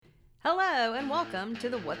Hello and welcome to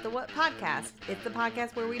the What the What podcast. It's the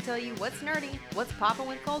podcast where we tell you what's nerdy, what's popping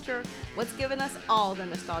with culture, what's giving us all the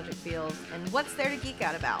nostalgic feels, and what's there to geek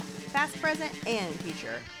out about, past, present, and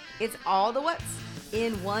future. It's all the what's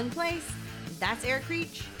in one place. That's Eric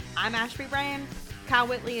Creech. I'm Ashby Bryan. Kyle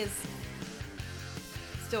Whitley is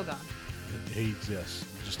still gone. He's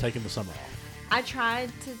just taking the summer off. I tried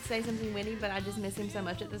to say something witty, but I just miss him so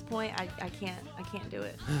much at this point. I can't do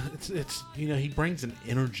it. It's he brings an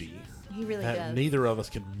energy. He really that does. Neither of us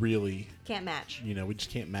can really match. We just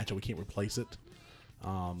can't match it. We can't replace it.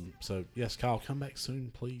 So yes, Kyle, come back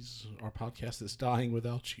soon, please. Our podcast is dying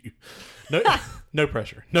without you. No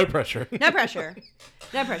pressure. No pressure. No pressure.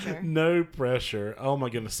 No pressure. No pressure. Oh my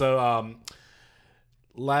goodness. So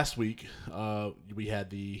last week we had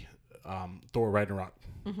the Thor Ragnarok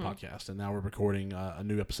podcast, and now we're recording a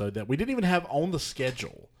new episode that we didn't even have on the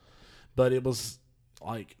schedule, but it was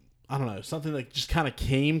like, I don't know, something that just kind of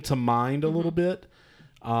came to mind a little bit.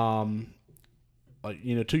 2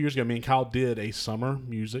 years ago, me and Kyle did a summer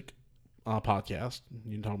music podcast.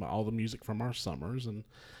 Talking about all the music from our summers, and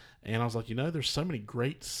I was like, there's so many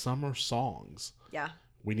great summer songs. Yeah.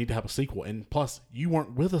 We need to have a sequel, and plus, you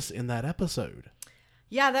weren't with us in that episode.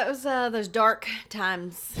 Yeah, that was those dark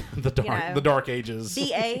times. the dark ages.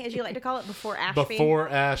 BA, as you like to call it, before Ashby. Before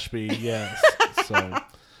Ashby, yes.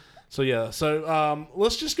 So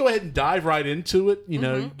let's just go ahead and dive right into it.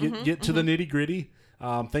 Get to the nitty gritty.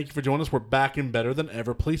 Thank you for joining us. We're back and better than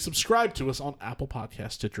ever. Please subscribe to us on Apple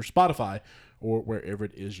Podcasts, Stitcher, Spotify, or wherever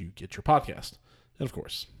it is you get your podcast. And of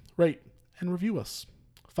course, rate and review us.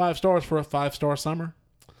 5 stars for a 5-star summer.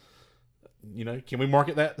 Can we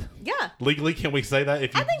market that? Yeah. Legally, can we say that?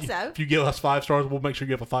 I think so. If you give us 5 stars, we'll make sure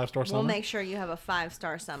you have a 5-star summer. We'll make sure you have a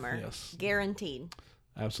 5-star summer. Yes. Guaranteed.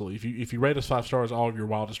 Absolutely. If you rate us 5 stars, all of your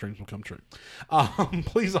wildest dreams will come true.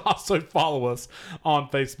 Please also follow us on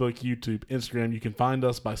Facebook, YouTube, Instagram. You can find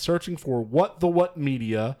us by searching for What the What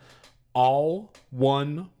Media, all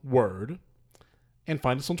one word, and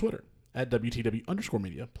find us on Twitter at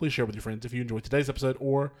WTW_media. Please share with your friends if you enjoyed today's episode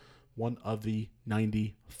or one of the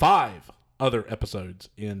 95 other episodes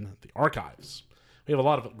in the archives. We have a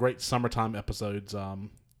lot of great summertime episodes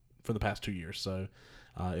for the past 2 years. So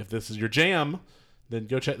if this is your jam, then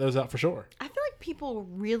go check those out for sure. I feel like people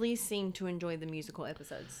really seem to enjoy the musical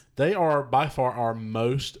episodes. They are by far our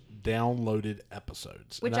most downloaded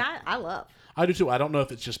episodes. Which I love. I do too. I don't know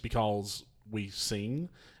if it's just because we sing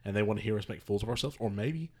and they want to hear us make fools of ourselves, or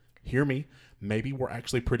maybe, hear me, maybe we're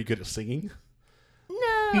actually pretty good at singing.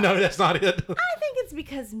 No, that's not it. I think it's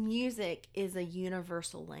because music is a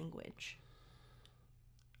universal language.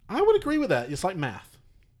 I would agree with that. It's like math.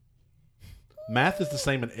 Math is the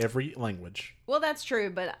same in every language. Well, that's true,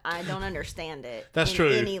 but I don't understand it. That's true.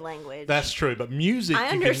 Any language. That's true, but music. I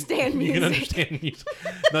understand music. You can understand music.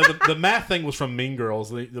 No, the math thing was from Mean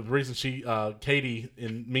Girls. The reason Katie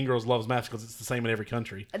in Mean Girls loves math is because it's the same in every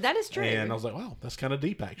country. That is true. And I was like, wow, that's kind of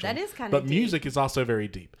deep, actually. That is kind of deep. But deep. music is also very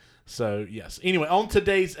deep. So, yes. Anyway, on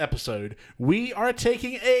today's episode, we are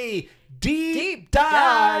taking a deep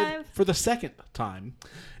dive for the second time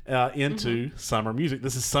into summer music.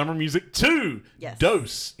 This is Summer Music 2, yes.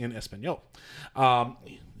 Dos in Espanol.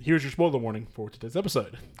 Here's your spoiler warning for today's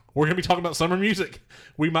episode. We're going to be talking about summer music.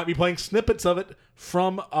 We might be playing snippets of it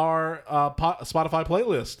from our Spotify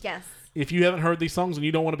playlist. Yes. If you haven't heard these songs and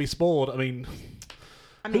you don't want to be spoiled, I mean,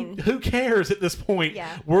 who cares at this point?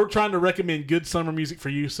 Yeah. We're trying to recommend good summer music for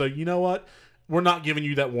you, so you know what? We're not giving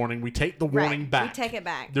you that warning. We take the warning back. We take it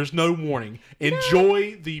back. There's no warning.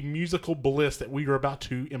 Enjoy the musical bliss that we are about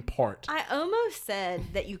to impart. I almost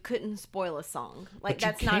said that you couldn't spoil a song. Like,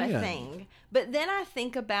 that's not a thing. But then I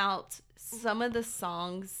think about some of the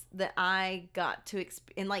songs that I got to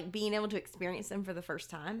and like being able to experience them for the first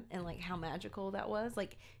time, and like how magical that was.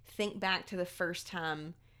 Like, think back to the first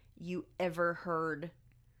time you ever heard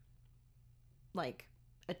like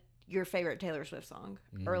your favorite Taylor Swift song,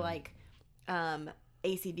 or like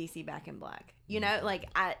AC/DC Back in Black.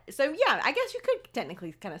 I guess you could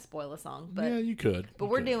technically kind of spoil a song, but yeah, you could. But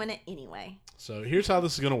we're doing it anyway. So here's how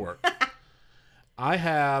this is going to work. I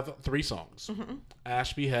have 3 songs.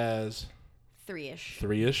 Ashby has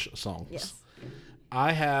 3-ish songs. Yes.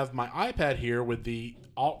 I have my iPad here with the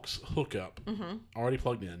aux hookup already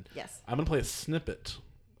plugged in. Yes. I'm going to play a snippet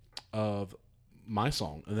of my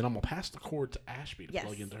song, and then I'm going to pass the cord to Ashby to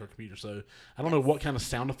plug into her computer. So I don't know what kind of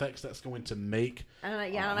sound effects that's going to make. I don't know.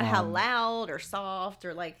 Yeah, I don't know how loud or soft,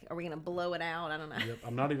 or like, are we going to blow it out? I don't know. Yep,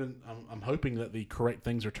 I'm hoping that the correct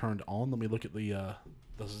things are turned on. Let me look at the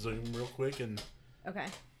Zoom real quick. And okay.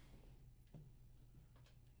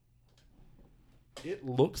 It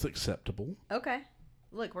looks acceptable. Okay.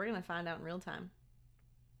 Look, we're going to find out in real time.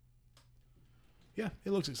 Yeah,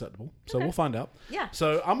 it looks acceptable. So we'll find out. Yeah.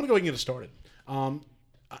 So I'm going to go ahead and get it started.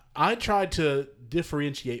 I tried to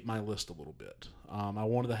differentiate my list a little bit. I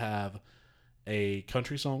wanted to have a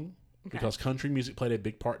country song because country music played a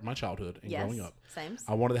big part in my childhood and growing up. Same.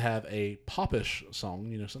 I wanted to have a popish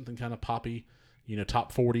song, something kind of poppy,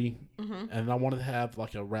 top 40. And I wanted to have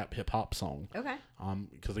like a rap hip hop song. Okay.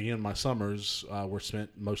 Because again, my summers were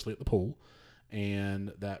spent mostly at the pool,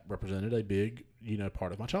 and that represented a big,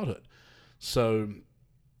 part of my childhood. So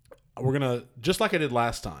we're going to, just like I did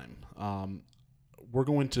last time, we're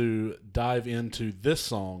going to dive into this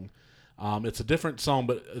song. It's a different song,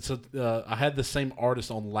 but I had the same artist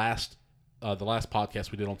on the last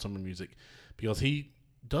podcast we did on summer music, because he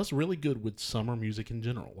does really good with summer music in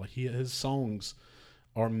general. Like his songs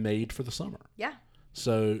are made for the summer. Yeah.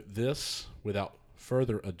 So this, without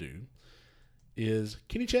further ado, is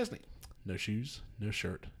Kenny Chesney. No shoes, no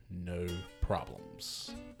shirt, no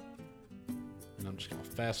problems. And I'm just going to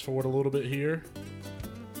fast forward a little bit here.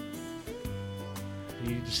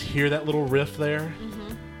 You just hear that little riff there.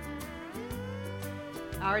 Mm-hmm.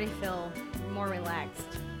 I already feel more relaxed.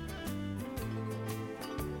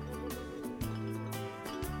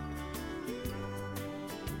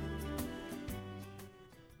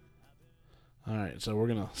 All right, so we're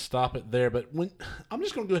going to stop it there. But I'm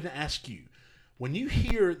just going to go ahead and ask you, when you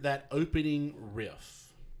hear that opening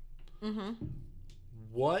riff, how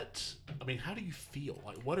do you feel?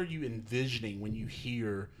 Like, what are you envisioning when you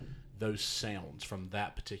hear those sounds from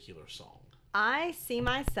that particular song? I see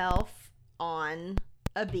myself on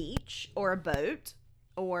a beach or a boat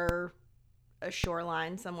or a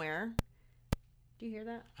shoreline somewhere. Do you hear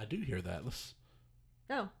that? I do hear that.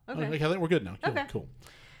 Oh, okay. I think we're good now. Cool, Okay. Cool.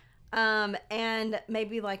 And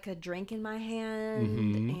maybe like a drink in my hand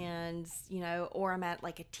and, or I'm at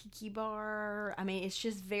like a tiki bar. I mean, it's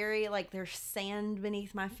just very like there's sand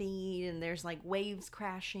beneath my feet and there's like waves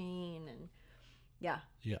crashing and yeah.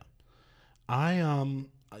 Yeah. I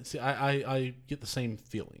get the same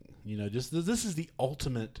feeling, just this is the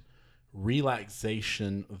ultimate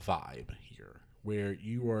relaxation vibe here, where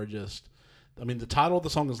you are just, the title of the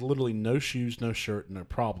song is literally No Shoes, No Shirt, No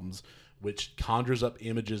Problems, which conjures up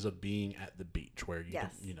images of being at the beach where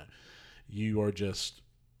you are just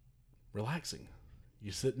relaxing.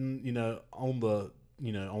 You're sitting, on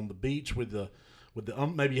the beach with the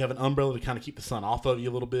maybe you have an umbrella to kind of keep the sun off of you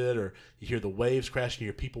a little bit, or you hear the waves crashing, you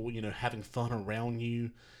hear people, having fun around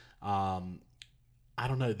you. I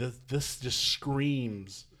don't know. This just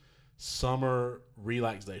screams summer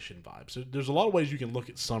relaxation vibe. So there's a lot of ways you can look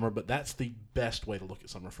at summer, but that's the best way to look at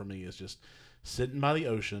summer for me, is just sitting by the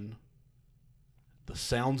ocean, the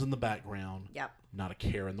sounds in the background, not a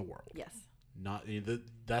care in the world. Yes.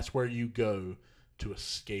 That's where you go to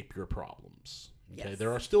escape your problems. Okay, Yes.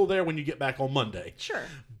 There are still there when you get back on Monday. Sure.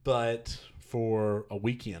 But for a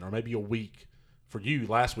weekend, or maybe a week, for you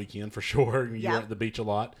last weekend for sure, you were at the beach a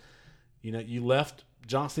lot. You left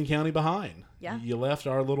Johnston County behind. Yeah. You left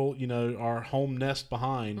our little, our home nest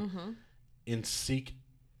behind in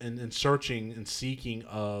searching and seeking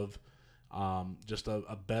of just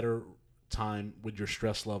a better time with your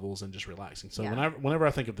stress levels and just relaxing. So whenever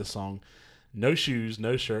I think of this song, no shoes,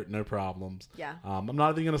 no shirt, no problems. Yeah. I'm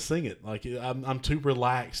not even gonna sing it. Like I'm too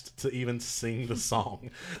relaxed to even sing the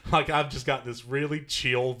song. Like I've just got this really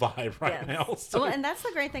chill vibe right now. So. Well, and that's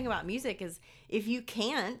the great thing about music is if you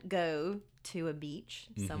can't go to a beach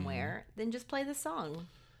somewhere, then just play the song.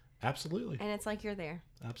 Absolutely. And it's like you're there.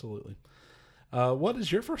 Absolutely. What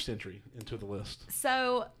is your first entry into the list?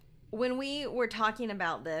 So when we were talking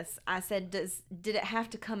about this, I said, did it have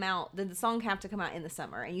to come out? Did the song have to come out in the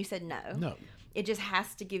summer? And you said no. No. It just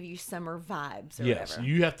has to give you summer vibes or yes,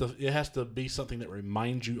 whatever. it has to be something that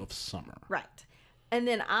reminds you of summer. Right. And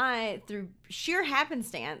then I, through sheer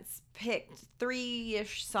happenstance, picked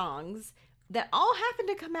 3-ish songs that all happened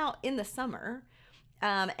to come out in the summer.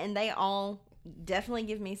 And they all definitely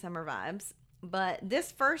give me summer vibes. But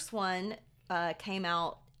this first one came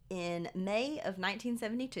out in May of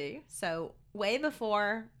 1972, so way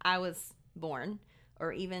before I was born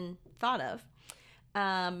or even thought of.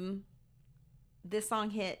 This song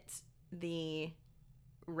hit the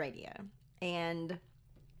radio, and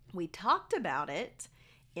we talked about it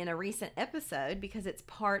in a recent episode because it's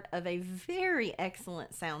part of a very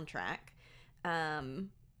excellent soundtrack.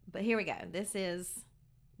 But here we go. This is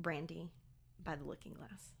Brandy by The Looking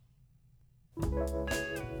Glass.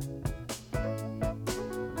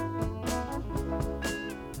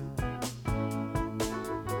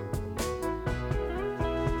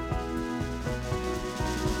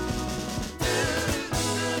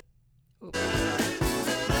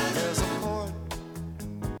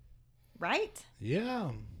 Right?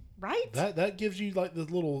 Yeah. Right? That gives you like the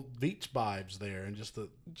little beach vibes there, and just the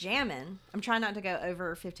jamming. I'm trying not to go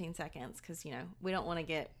over 15 seconds because we don't want to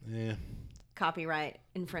get copyright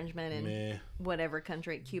infringement in whatever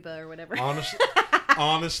country, Cuba or whatever.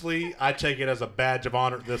 Honestly, I take it as a badge of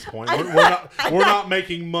honor at this point. We're not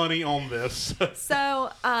making money on this.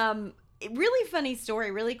 So, really funny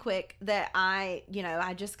story, really quick, that I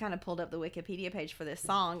just kind of pulled up the Wikipedia page for this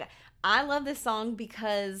song. I love this song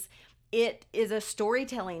because it is a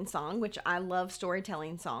storytelling song, which I love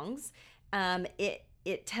storytelling songs.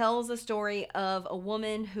 It tells a story of a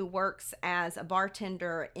woman who works as a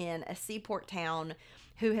bartender in a seaport town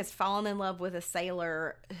who has fallen in love with a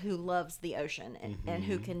sailor who loves the ocean and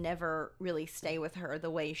who can never really stay with her the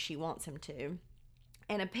way she wants him to.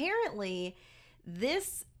 And apparently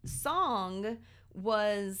this song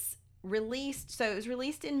was released, so it was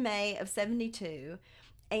released in May of 1972,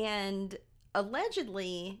 and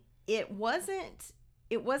allegedly it wasn't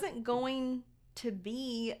going to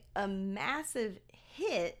be a massive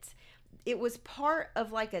hit. It was part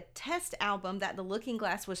of like a test album that the Looking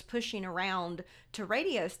Glass was pushing around to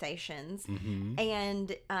radio stations.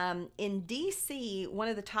 And in DC, one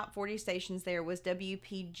of the top 40 stations there was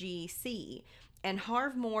WPGC, and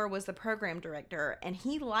Harv Moore was the program director, and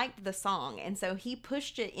he liked the song, and so he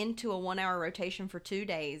pushed it into a 1-hour rotation for 2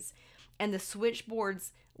 days, and the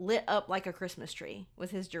switchboards lit up like a Christmas tree, was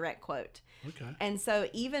his direct quote. Okay. And so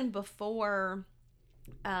even before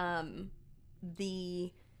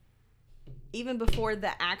the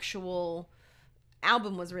actual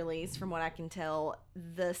album was released, from what I can tell,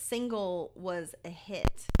 the single was a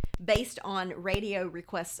hit based on radio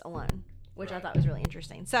requests alone, which I thought was really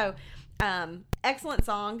interesting. So, excellent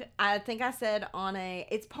song. I think I said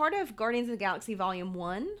it's part of Guardians of the Galaxy Volume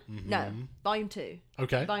 1. No, Volume 2.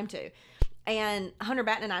 Okay. Volume 2. And Hunter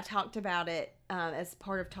Batten and I talked about it as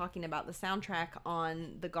part of talking about the soundtrack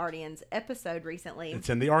on the Guardians episode recently. It's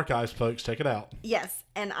in the archives, folks. Check it out. Yes,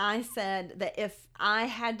 and I said that if I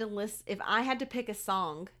had to pick a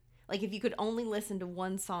song, like if you could only listen to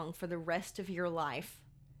one song for the rest of your life,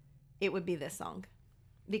 it would be this song.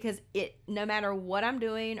 Because no matter what I'm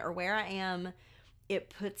doing or where I am, it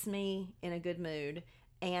puts me in a good mood.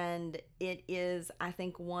 And it is, I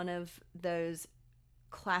think, one of those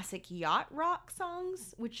classic yacht rock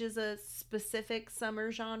songs, which is a specific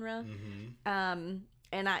summer genre. And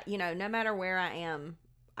I, no matter where I am,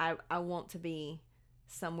 I want to be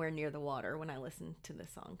somewhere near the water when I listen to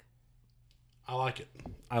this song. I like it.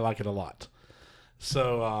 I like it a lot.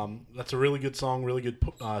 So that's a really good song, really good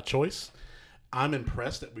choice. I'm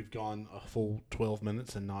impressed that we've gone a full 12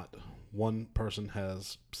 minutes and not one person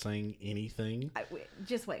has sang anything.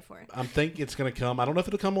 Just wait for it. I think it's going to come. I don't know if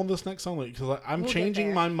it'll come on this next song because I'm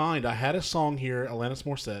changing my mind. I had a song here, Alanis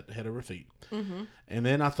Morissette, Head Over Feet. And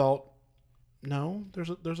then I thought, no,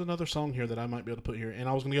 there's another song here that I might be able to put here. And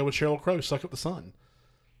I was going to go with Sheryl Crow, Suck Up the Sun.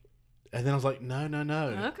 And then I was like, no. Okay,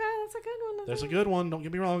 that's a good one. There's a good one. Don't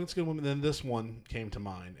get me wrong. It's a good one. And then this one came to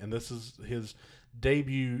mind. And this is his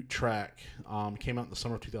debut track. Came out in the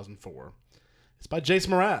summer of 2004. It's by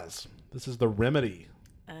Jason Mraz. This is The Remedy.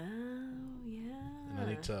 Oh, yeah. And I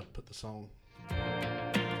need to put the song.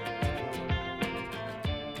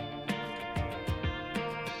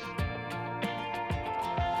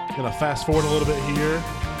 Gonna fast forward a little bit here.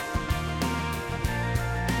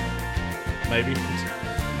 Maybe.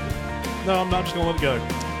 No, I'm not just gonna let it go.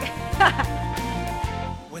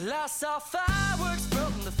 Well, I saw fireworks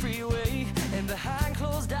from the freeway, and behind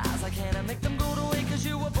closed eyes, I can't make them go away, 'cause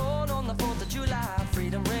you were born on the 4th of July.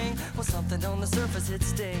 Freedom ring, well, something on the surface, it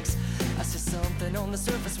stinks. I see something on the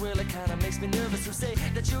surface, well, it kinda makes me nervous. Who say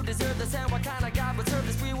that you deserve this, and what kind of God would serve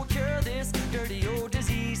this? We will cure this dirty old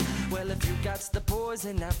disease. Well, if you got the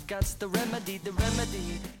poison, I've got the remedy. The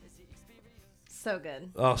remedy. So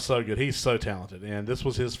good. Oh, so good. He's so talented. And this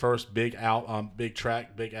was his first big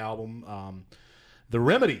track, big album. The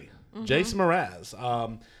Remedy, Jason Mraz.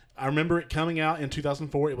 I remember it coming out in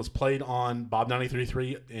 2004. It was played on Bob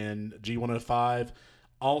 93.3 and G105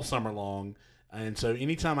 all summer long. And so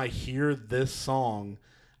anytime I hear this song,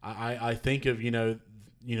 I think of,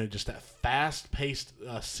 just that fast-paced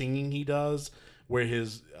singing he does, where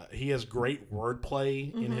he has great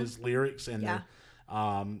wordplay in his lyrics. And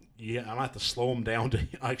I might have to slow him down to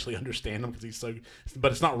actually understand him, because he's so.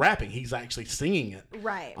 But it's not rapping; he's actually singing it.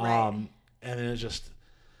 Right. And then it's just,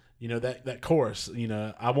 that chorus.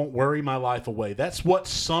 I won't worry my life away. That's what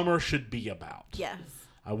summer should be about. Yes.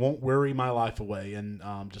 I won't worry my life away, and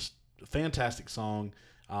just a fantastic song.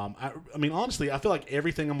 I mean, honestly, I feel like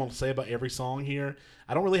everything I'm going to say about every song here,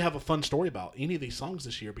 I don't really have a fun story about any of these songs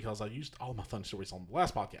this year, because I used all my fun stories on the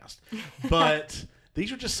last podcast. But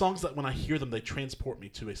these are just songs that when I hear them, they transport me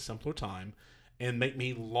to a simpler time and make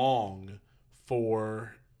me long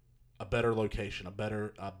for a better location, a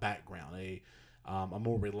better background, a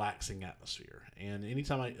more relaxing atmosphere. And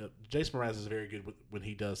anytime Jason Mraz is very good when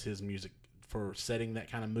he does his music for setting that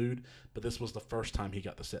kind of mood, but this was the first time he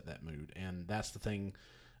got to set that mood. And that's the thing,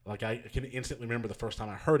 like I can instantly remember the first time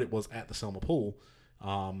I heard it was at the Selma Pool,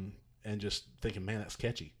 and just thinking, man, that's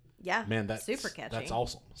catchy. Yeah, man, that's super catchy. That's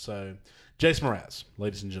awesome. So Jason Mraz,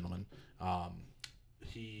 ladies and gentlemen,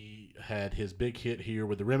 he had his big hit here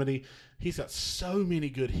with The Remedy. He's got so many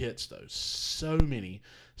good hits, though. So many.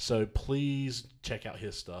 So please check out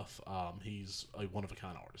his stuff. He's a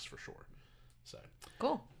one-of-a-kind artist for sure. So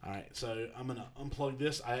cool. All right, so I'm going to unplug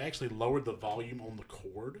this. I actually lowered the volume on the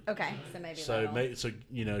cord. Okay, so maybe so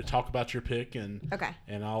talk about your pick, and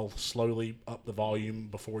I'll slowly up the volume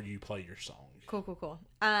before you play your song. Cool.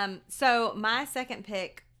 So my second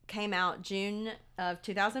pick came out June of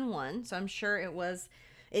 2001, so I'm sure it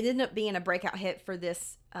ended up being a breakout hit for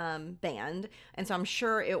this band, and so I'm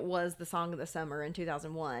sure it was the song of the summer in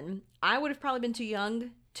 2001. I would have probably been too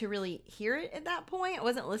young to really hear it at that point. I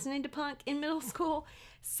wasn't listening to punk in middle school,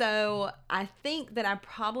 so I think that I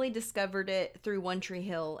probably discovered it through One Tree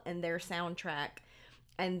Hill and their soundtrack,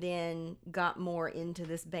 and then got more into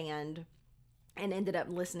this band and ended up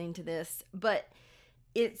listening to this. But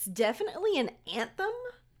it's definitely an anthem,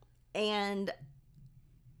 and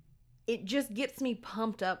it just gets me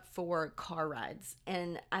pumped up for car rides.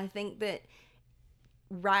 And I think that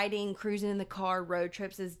cruising in the car, road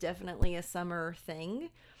trips is definitely a summer thing.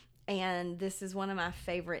 And this is one of my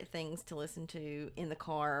favorite things to listen to in the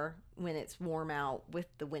car when it's warm out with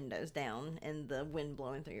the windows down and the wind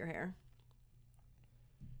blowing through your hair.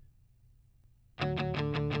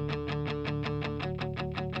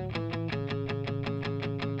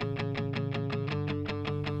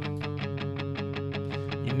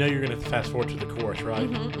 You know you're going to fast forward to the chorus, right?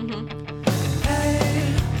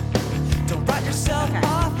 Hey, don't write yourself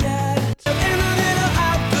off yet. In the middle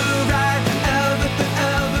of the ride,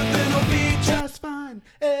 everything will be just fine.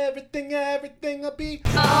 Everything will be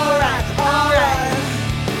alright.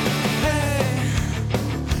 Hey,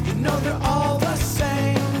 you know they're all the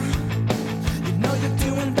same. You know you're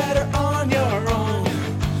doing better on your own.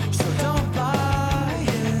 So don't buy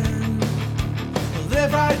in.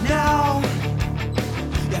 Live right now.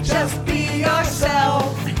 Yeah, just be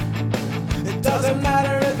yourself. It doesn't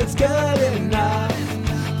matter if it's good enough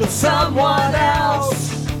for someone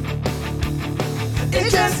else. It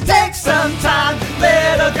just takes some time.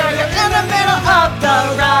 Little girl, you're in the middle of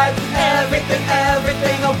the ride.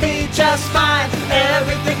 Everything will be just fine.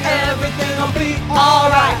 Everything will be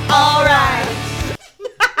alright.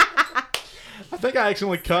 I think I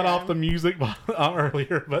accidentally cut off the music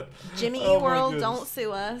earlier, but Jimmy Eat World, don't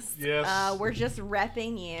sue us. Yes. We're just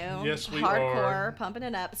repping you. Yes, we Hardcore, are. pumping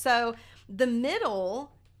it up. So the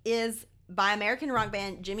middle is by American rock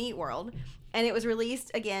band Jimmy Eat World, and it was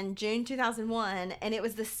released again June 2001, and it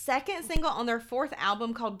was the second single on their fourth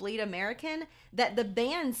album called Bleed American that the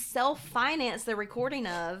band self-financed the recording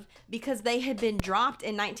of because they had been dropped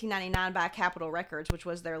in 1999 by Capitol Records, which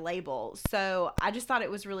was their label. So I just thought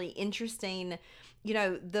it was really interesting. You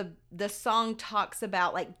know, the song talks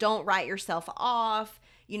about, like, don't write yourself off.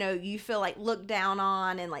 You know, you feel like looked down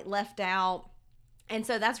on and like left out. And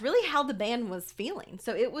so that's really how the band was feeling.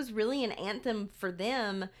 So it was really an anthem for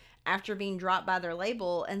them after being dropped by their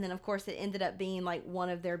label. And then, of course, it ended up being like one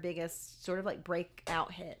of their biggest sort of like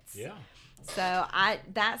breakout hits. Yeah. So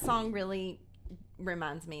that song really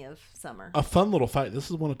reminds me of summer. A fun little fact, this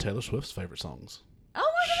is one of Taylor Swift's favorite songs. Oh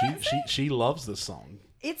my God. She loves this song.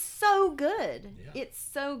 It's so good. Yeah. It's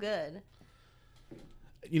so good.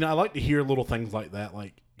 You know, I like to hear little things like that,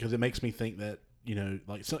 like, because it makes me think that, you know,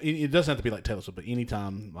 like, so it doesn't have to be like Taylor Swift, but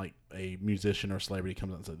anytime like a musician or celebrity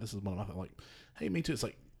comes out and says, "This is one of my," like, hey, me too. It's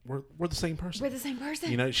like we're the same person. We're the same person.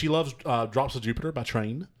 You know, she loves Drops of Jupiter by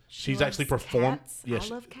Train. She's actually performed. Cats. Yeah, I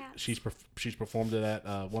love Cats. She's performed it at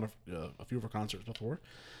a few of her concerts before.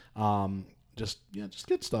 Just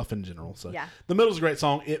good stuff in general. So yeah. The Middle's a great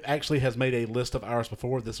song. It actually has made a list of ours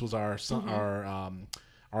before. This was our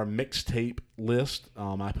mixtape list.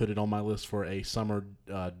 I put it on my list for a summer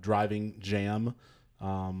driving jam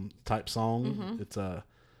type song.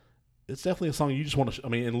 It's definitely a song you just want to.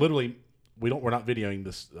 And literally, we're not videoing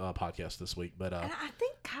this podcast this week, but and I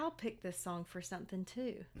think Kyle picked this song for something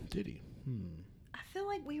too. Did he? I feel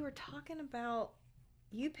like we were talking about.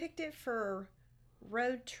 You picked it for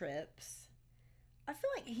road trips. I feel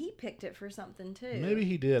like he picked it for something too. Maybe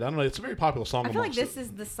he did. I don't know. It's a very popular song. I feel like this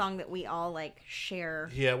is the song that we all like share.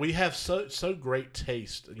 Yeah, we have so great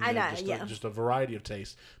taste. I know, just a variety of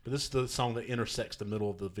taste. But this is the song that intersects the middle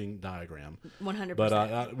of the Venn diagram. 100%.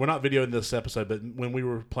 But we're not videoing this episode. But when we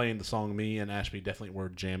were playing the song, me and Ashby definitely were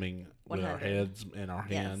jamming 100. with our heads and our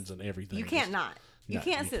hands and everything. You can't not. You No,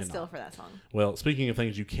 can't you sit cannot. still for that song. Well, speaking of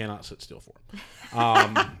things you cannot sit still for,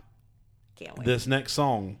 Can't wait. this next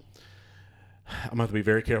song, I'm going to have to be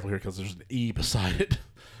very careful here because there's an E beside it.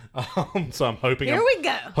 So I'm hoping Here we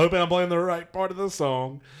go. Hoping I'm playing the right part of the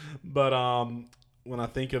song. But when I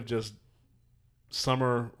think of just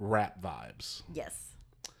summer rap vibes, Yes.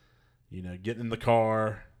 Getting in the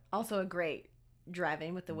car, Also a great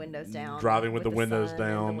driving with the windows down. driving with the windows sun and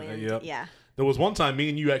the down. wind. Yep. Yeah. There was one time me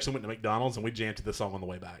and you actually went to McDonald's and we jammed to this song on the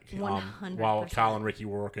way back. 100%. While Kyle and Ricky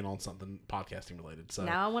were working on something podcasting related. So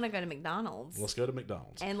Now I want to go to McDonald's let's go to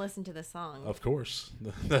McDonald's. and listen to the song. Of course.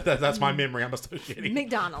 That's my memory I'm associating.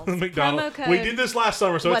 McDonald's. McDonald's. Promo code We did this last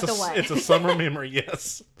summer, so What the What. it's a summer memory,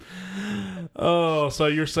 yes. Oh, so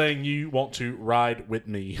you're saying you want to ride with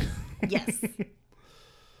me. Yes.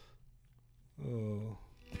 Oh.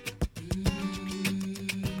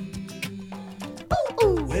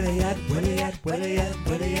 Where they at? Where they at? Where they at?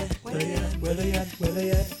 Where they at? Where they at? Where they at? Where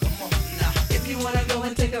they at? Come on now. If you wanna go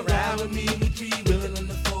and take a ride with me, we three wheeling on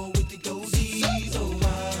the floor with the goldies. Oh,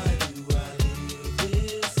 why do I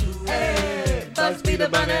live this way? Hey, Bugsby the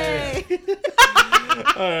Bunny.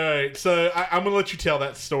 All right, so I'm gonna let you tell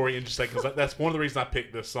that story in just a second because that's one of the reasons I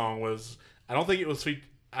picked this song. Was I don't think it was.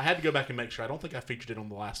 I had to go back and make sure. I don't think I featured it on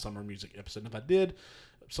the last summer music episode. And if I did,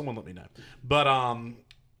 someone let me know. But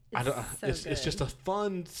it's just a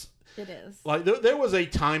fun. It is. Like there was a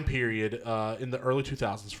time period in the early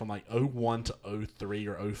 2000s from like 01 to 03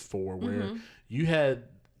 or 04 where you had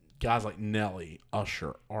guys like Nelly,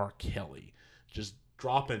 Usher, R. Kelly just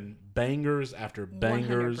dropping bangers after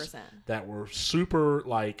bangers 100%. that were super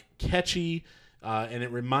like catchy, and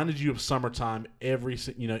it reminded you of summertime. Every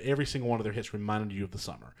single one of their hits reminded you of the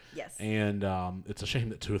summer. Yes. And it's a shame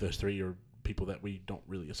that two of those three are people that we don't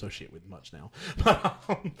really associate with much now.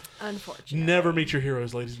 Unfortunately. Never meet your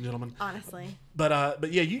heroes, ladies and gentlemen. Honestly.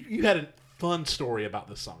 But yeah, you had a fun story about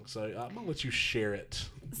this song, so I'm gonna let you share it.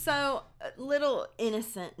 So, little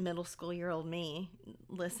innocent middle school year old me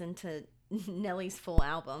listened to Nelly's full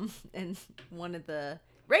album, and one of the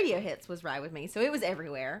radio hits was Ride With Me, so it was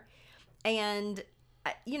everywhere. And,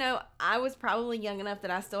 I was probably young enough that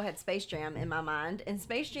I still had Space Jam in my mind, and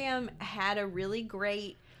Space Jam had a really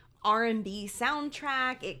great R&B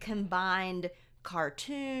soundtrack. It combined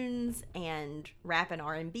cartoons and rap and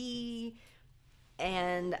R&B,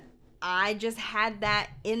 and I just had that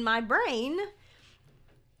in my brain.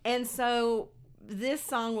 And so this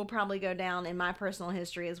song will probably go down in my personal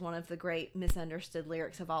history as one of the great misunderstood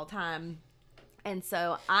lyrics of all time. And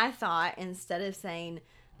so I thought, instead of saying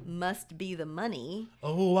 "must be the money,"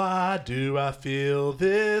 Oh, why do I feel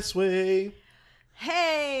this way?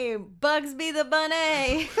 hey, Bugsby the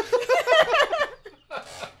Bunny.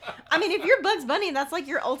 I mean, if you're Bugs Bunny, that's like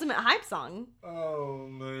your ultimate hype song. Oh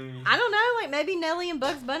man. I don't know, like maybe Nelly and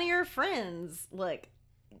Bugs Bunny are friends. Look,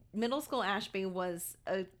 middle school Ashby was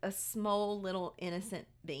a small little innocent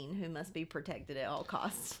bean who must be protected at all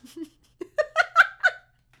costs.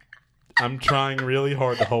 I'm trying really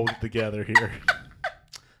hard to hold it together here.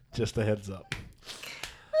 Just a heads up.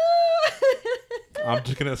 I'm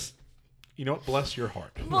just gonna. You know what? Bless your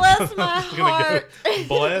heart. Bless my heart.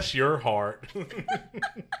 Bless your heart.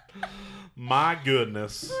 My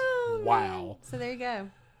goodness. Oh, wow. So there you go.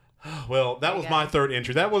 Well, that was you my go. third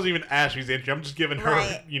entry. That wasn't even Ashley's entry. I'm just giving her,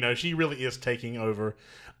 Right. She really is taking over.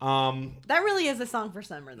 That really is a song for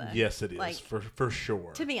summer, though. Yes, it is. Like, for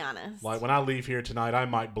sure. to be honest. Like when I leave here tonight, I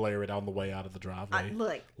might blare it on the way out of the driveway.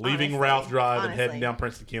 Look, Leaving honestly, Ralph Drive and honestly. heading down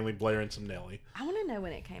Princeton Kinley, blaring some Nelly. I want to know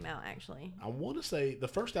when it came out, actually. I want to say the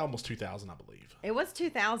first album was 2000, I believe. It was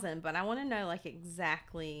 2000, but I want to know, like,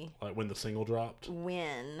 exactly Like when the single dropped.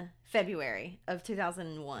 when. February of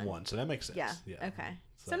 2001. So that makes sense. Yeah. Okay.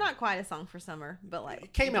 So not quite a song for summer, but like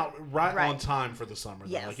It came out right Right. on time for the summer.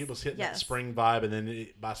 Though. Yes. Like it was hitting that Yes. spring vibe, and then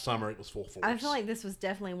by summer it was full force. I feel like this was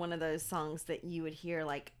definitely one of those songs that you would hear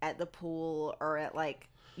like at the pool or at like,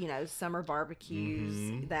 summer barbecues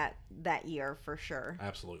Mm-hmm. that year for sure.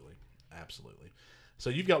 Absolutely. So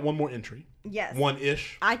you've got one more entry. Yes.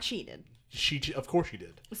 One-ish. I cheated. Of course you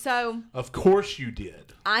did. So Of course you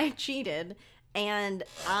did. I cheated, and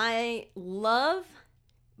I love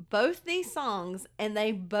both these songs, and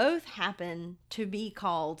they both happen to be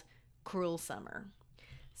called Cruel Summer.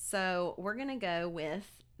 So we're going to go with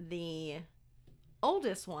the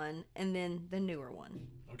oldest one and then the newer one.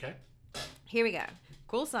 Okay. Here we go.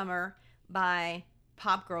 Cruel Summer by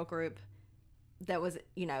pop girl group that was,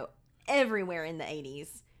 everywhere in the 80s.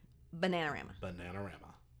 Bananarama.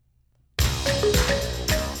 Bananarama.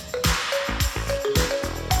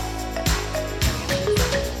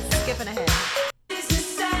 Skipping ahead.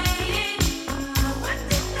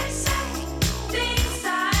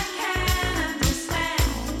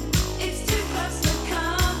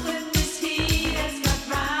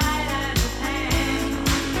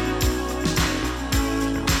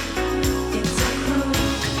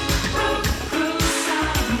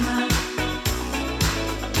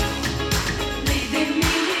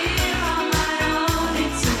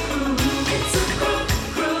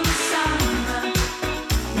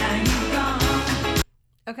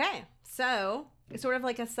 Okay, so it's sort of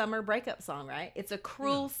like a summer breakup song, right? It's a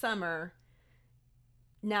cruel summer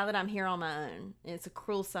now that I'm here on my own. It's a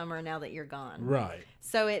cruel summer now that you're gone. Right.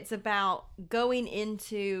 So it's about going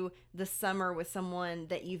into the summer with someone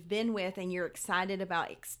that you've been with and you're excited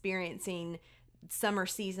about experiencing summer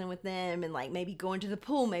season with them and like maybe going to the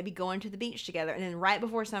pool, maybe going to the beach together. And then right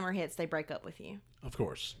before summer hits, they break up with you. Of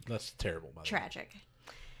course. That's terrible. By the way. Tragic.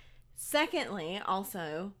 Secondly,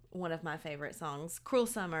 also one of my favorite songs, Cruel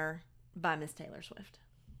Summer by Miss Taylor Swift.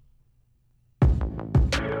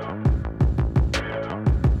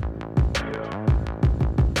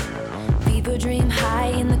 Fever dream high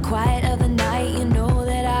in the quiet of the night. You know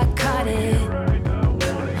that I caught it.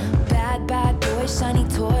 Bad, bad boy, shiny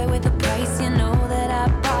toy with a price. You know that I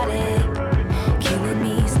bought it. Killing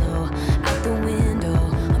me slow out the window.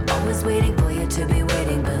 I'm always waiting for you to be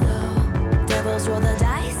waiting below. Devils roll the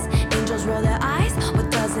dice, angels roll their eyes. What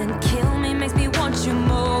doesn't kill me makes me want you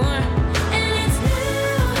more. And it's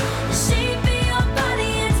blue, the shape of your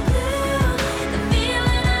body is blue. The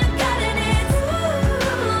feeling I got in it's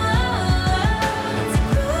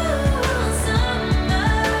cruel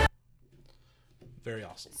summer. Very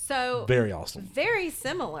awesome. So Very awesome. very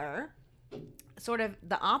similar, sort of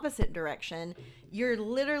the opposite direction. You're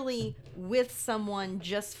literally with someone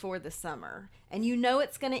just for the summer, and you know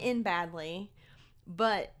it's going to end badly,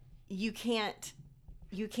 but you can't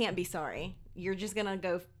be sorry. You're just going to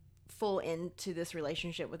go full into this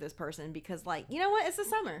relationship with this person because, like, you know what? It's the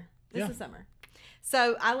summer. This is summer.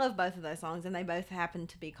 So I love both of those songs, and they both happen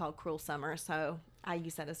to be called Cruel Summer. So I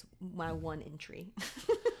use that as my one entry.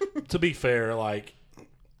 To be fair, like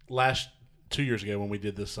 2 years ago when we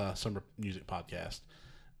did this summer music podcast,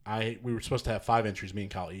 we were supposed to have 5 entries, me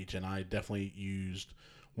and Kyle each, and I definitely used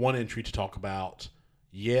one entry to talk about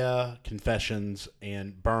Confessions,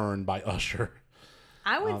 and Burn by Usher.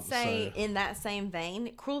 I would say in that same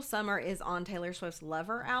vein, Cruel Summer is on Taylor Swift's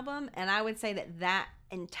Lover album, and I would say that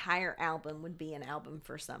entire album would be an album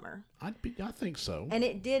for summer. I think so. And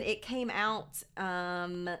it came out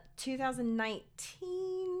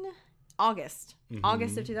 2019, August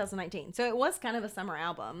of 2019. So it was kind of a summer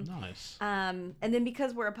album. Nice. And then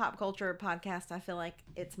because we're a pop culture podcast, I feel like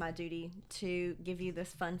it's my duty to give you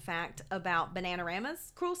this fun fact about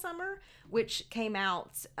Bananarama's Cruel Summer, which came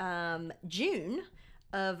out June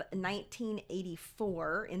of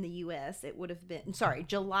 1984 in the U.S. It would have been,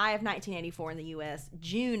 July of 1984 in the U.S.,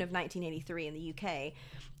 June of 1983 in the UK.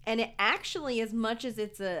 And it actually, as much as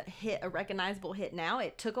it's a recognizable hit now,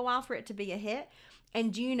 it took a while for it to be a hit.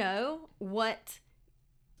 And do you know what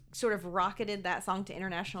sort of rocketed that song to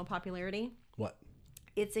international popularity? What?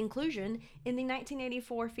 Its inclusion in the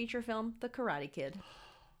 1984 feature film, The Karate Kid.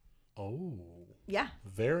 Oh. Yeah.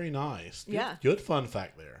 Very nice. Yeah. Good fun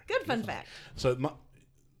fact there. Good fun fact. So,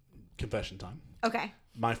 confession time. Okay.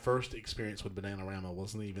 My first experience with Bananarama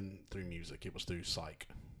wasn't even through music. It was through Psych.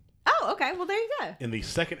 Oh, okay. Well, there you go. In the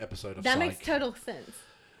second episode of That Psych, makes total sense.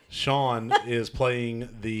 Sean is playing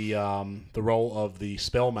the role of the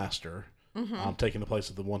spellmaster, taking the place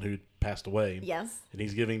of the one who passed away. Yes. And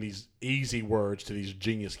he's giving these easy words to these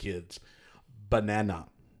genius kids. Banana.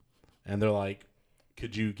 And they're like,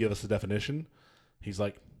 could you give us a definition? He's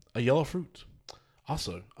like, a yellow fruit.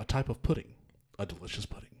 Also, a type of pudding. A delicious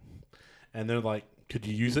pudding. And they're like, could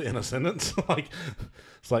you use it in a sentence?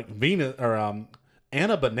 It's like Venus or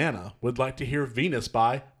Anna Banana would like to hear Venus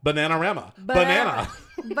by Bananarama. Banana.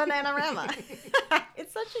 Bananarama.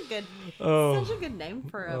 It's such a good name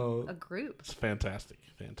for a group. It's fantastic.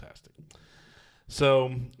 Fantastic.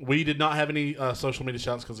 So we did not have any social media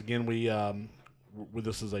shouts because, again,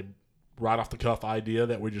 this is a right off the cuff idea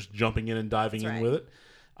that we're just jumping in and diving in with it.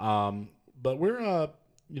 But we're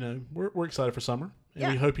excited for summer.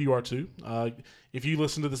 And we hope you are too. If you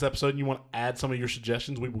listen to this episode and you want to add some of your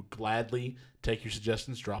suggestions, we will gladly take your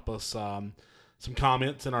suggestions. Drop us some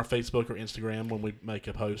comments in our Facebook or Instagram when we make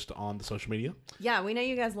a post on the social media. Yeah, we know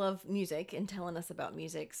you guys love music and telling us about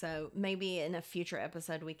music. So maybe in a future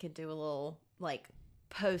episode, we could do a little like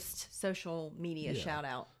post social media shout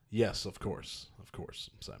out. Yes, of course.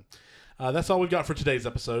 So that's all we've got for today's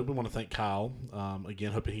episode. We want to thank Kyle.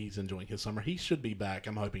 Again, hoping he's enjoying his summer. He should be back,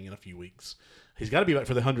 I'm hoping, in a few weeks. He's got to be back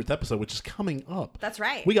for the 100th episode, which is coming up. That's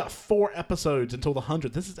right. We got 4 episodes until the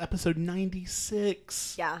 100th. This is episode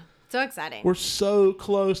 96. Yeah, so exciting. We're so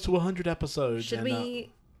close to 100 episodes. Should we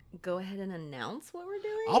go ahead and announce what we're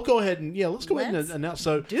doing? I'll go ahead and let's go ahead and announce.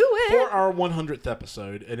 So do it for our 100th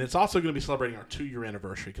episode, and it's also going to be celebrating our 2-year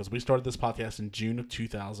anniversary because we started this podcast in June of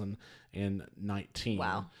 2019.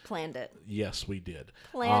 Wow, planned it. Yes, we did.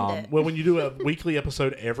 Planned it. Well, when you do a weekly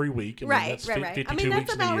episode every week, right. 52 I mean, that's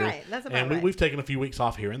weeks about in a year. right. That's about and right. We've taken a few weeks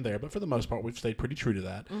off here and there, but for the most part, we've stayed pretty true to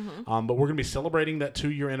that. Mm-hmm. But we're going to be celebrating that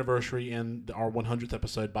 2-year anniversary and our 100th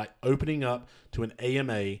episode by opening up to an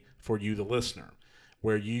AMA for you, the listener,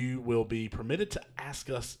 where you will be permitted to ask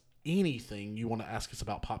us anything you want to ask us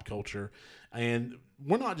about pop culture. And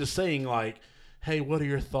we're not just saying like, hey, what are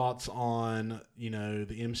your thoughts on, the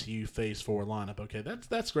MCU Phase 4 lineup? Okay,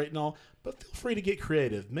 that's great and all, but feel free to get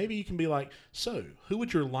creative. Maybe you can be like, so who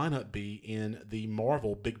would your lineup be in the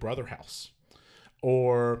Marvel Big Brother house?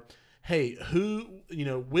 Or, hey,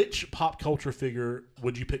 which pop culture figure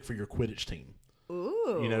would you pick for your Quidditch team? Ooh.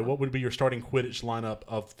 What would be your starting Quidditch lineup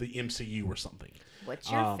of the MCU or something?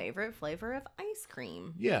 What's your favorite flavor of ice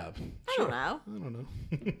cream? Yeah. I don't know.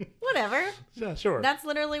 Whatever. Yeah, sure. That's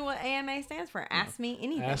literally what AMA stands for. Ask me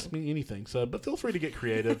anything. Ask me anything. So, but feel free to get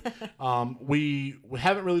creative. We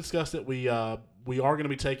haven't really discussed it. We are going to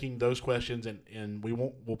be taking those questions and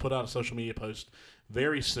we'll put out a social media post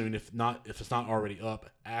very soon, if it's not already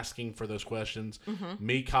up, asking for those questions. Mm-hmm.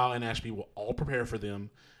 Me, Kyle, and Ashby will all prepare for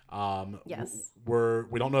them. Yes.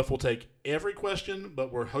 We don't know if we'll take every question,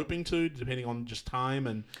 but we're hoping to, depending on just time.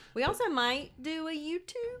 And we also might do a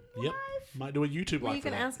YouTube live. Might do a YouTube live. Where you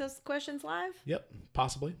can ask us questions live. Yep,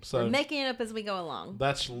 possibly. So we're making it up as we go along.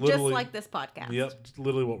 That's literally just like this podcast. Yep,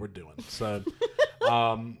 literally what we're doing. So,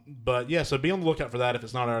 but yeah, so be on the lookout for that if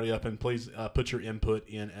it's not already up, and please put your input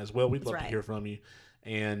in as well. We'd love to hear from you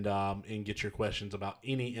and get your questions about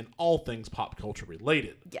any and all things pop culture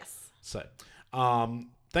related. Yes. So,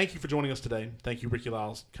 thank you for joining us today. Thank you, Ricky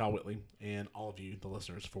Lyles, Kyle Whitley, and all of you, the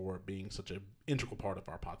listeners, for being such an integral part of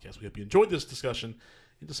our podcast. We hope you enjoyed this discussion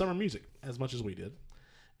into summer music as much as we did,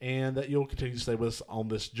 and that you'll continue to stay with us on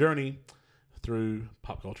this journey through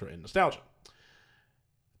pop culture and nostalgia.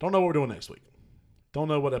 Don't know what we're doing next week. Don't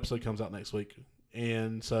know what episode comes out next week.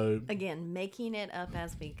 And so... Again, making it up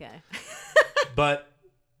as we go. But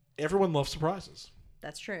everyone loves surprises.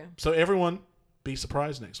 That's true. So everyone, be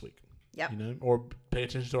surprised next week. Yep. Or pay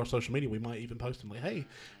attention to our social media. We might even post them like, hey,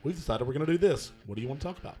 we've decided we're going to do this. What do you want to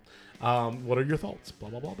talk about? What are your thoughts? Blah,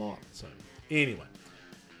 blah, blah, blah. So anyway,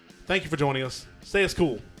 thank you for joining us. Stay as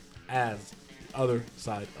cool as the other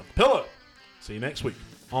side of the pillow. See you next week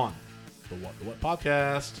on the What the What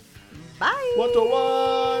podcast. Bye. What the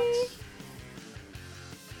What?